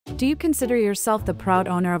Do you consider yourself the proud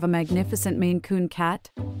owner of a magnificent Maine Coon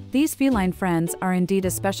cat? These feline friends are indeed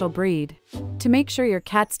a special breed. To make sure your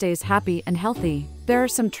cat stays happy and healthy, there are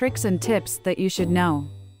some tricks and tips that you should know.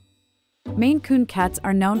 Maine Coon cats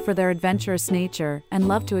are known for their adventurous nature and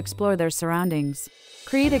love to explore their surroundings.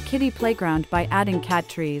 Create a kitty playground by adding cat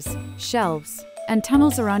trees, shelves, and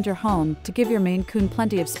tunnels around your home to give your Maine Coon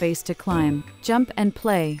plenty of space to climb, jump, and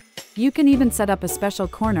play. You can even set up a special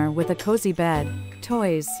corner with a cozy bed,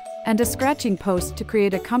 toys, and a scratching post to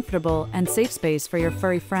create a comfortable and safe space for your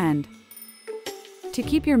furry friend. To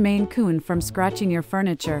keep your Maine Coon from scratching your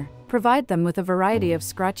furniture, provide them with a variety of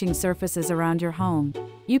scratching surfaces around your home.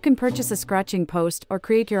 You can purchase a scratching post or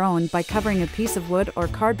create your own by covering a piece of wood or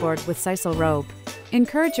cardboard with sisal rope.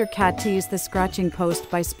 Encourage your cat to use the scratching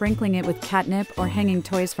post by sprinkling it with catnip or hanging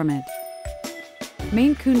toys from it.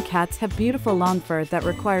 Maine Coon cats have beautiful long fur that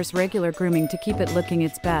requires regular grooming to keep it looking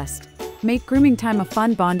its best. Make grooming time a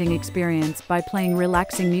fun bonding experience by playing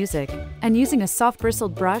relaxing music and using a soft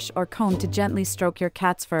bristled brush or comb to gently stroke your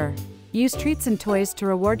cat's fur. Use treats and toys to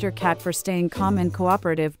reward your cat for staying calm and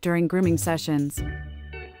cooperative during grooming sessions.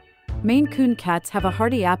 Maine Coon cats have a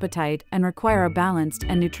hearty appetite and require a balanced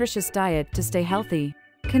and nutritious diet to stay healthy.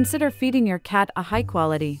 Consider feeding your cat a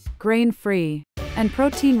high-quality, grain-free, and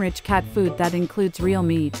protein-rich cat food that includes real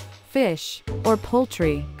meat, fish, or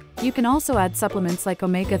poultry. You can also add supplements like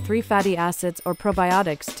omega-3 fatty acids or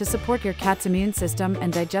probiotics to support your cat's immune system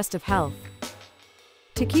and digestive health.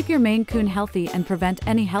 To keep your Maine Coon healthy and prevent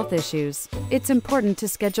any health issues, it's important to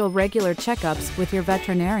schedule regular checkups with your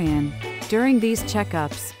veterinarian. During these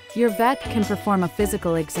checkups, your vet can perform a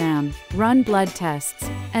physical exam, run blood tests,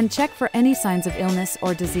 and check for any signs of illness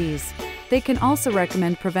or disease. They can also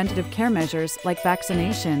recommend preventative care measures like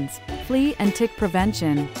vaccinations, flea and tick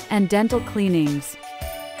prevention, and dental cleanings.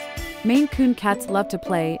 Maine Coon cats love to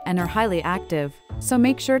play and are highly active, so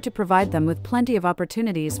make sure to provide them with plenty of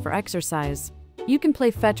opportunities for exercise. You can play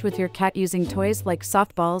fetch with your cat using toys like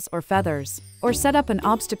softballs or feathers, or set up an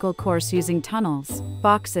obstacle course using tunnels,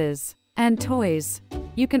 boxes, and toys.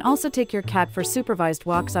 You can also take your cat for supervised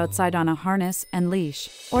walks outside on a harness and leash,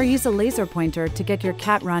 or use a laser pointer to get your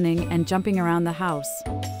cat running and jumping around the house.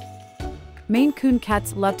 Maine Coon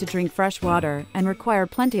cats love to drink fresh water and require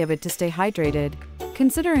plenty of it to stay hydrated.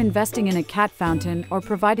 Consider investing in a cat fountain or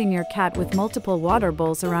providing your cat with multiple water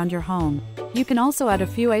bowls around your home. You can also add a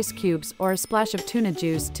few ice cubes or a splash of tuna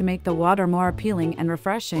juice to make the water more appealing and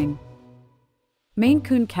refreshing. Maine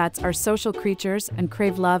Coon cats are social creatures and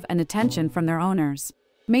crave love and attention from their owners.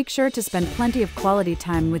 Make sure to spend plenty of quality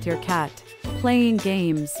time with your cat, playing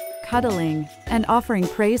games, cuddling, and offering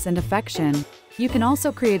praise and affection. You can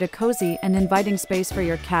also create a cozy and inviting space for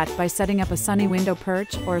your cat by setting up a sunny window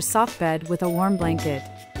perch or a soft bed with a warm blanket.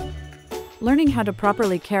 Learning how to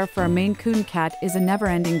properly care for a Maine Coon cat is a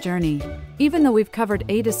never-ending journey. Even though we've covered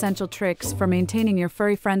 8 essential tricks for maintaining your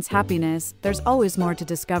furry friend's happiness, there's always more to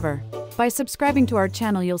discover. By subscribing to our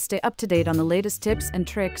channel, you'll stay up to date on the latest tips and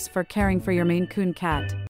tricks for caring for your Maine Coon cat.